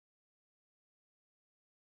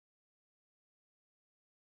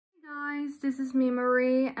Guys, this is Mie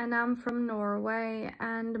Marie and I'm from Norway,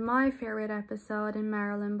 and my favorite episode in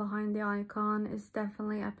Marilyn Behind the Icon is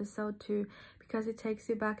definitely episode 2 because it takes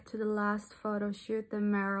you back to the last photo shoot that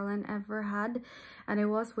Marilyn ever had, and it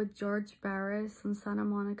was with George Barris on Santa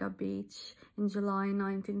Monica Beach in July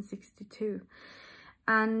 1962.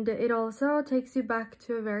 And it also takes you back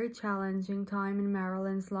to a very challenging time in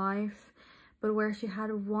Marilyn's life, but where she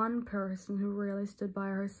had one person who really stood by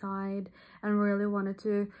her side and really wanted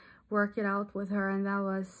to work it out with her, and that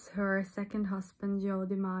was her second husband, Joe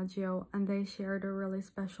DiMaggio, and they shared a really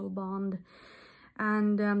special bond.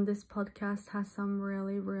 And this podcast has some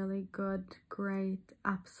really good, great,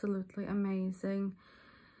 absolutely amazing,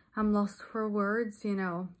 I'm lost for words, you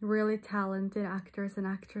know, really talented actors and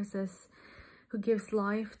actresses who gives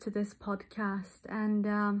life to this podcast. And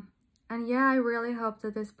yeah, I really hope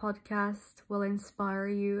that this podcast will inspire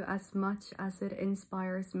you as much as it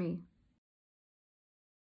inspires me.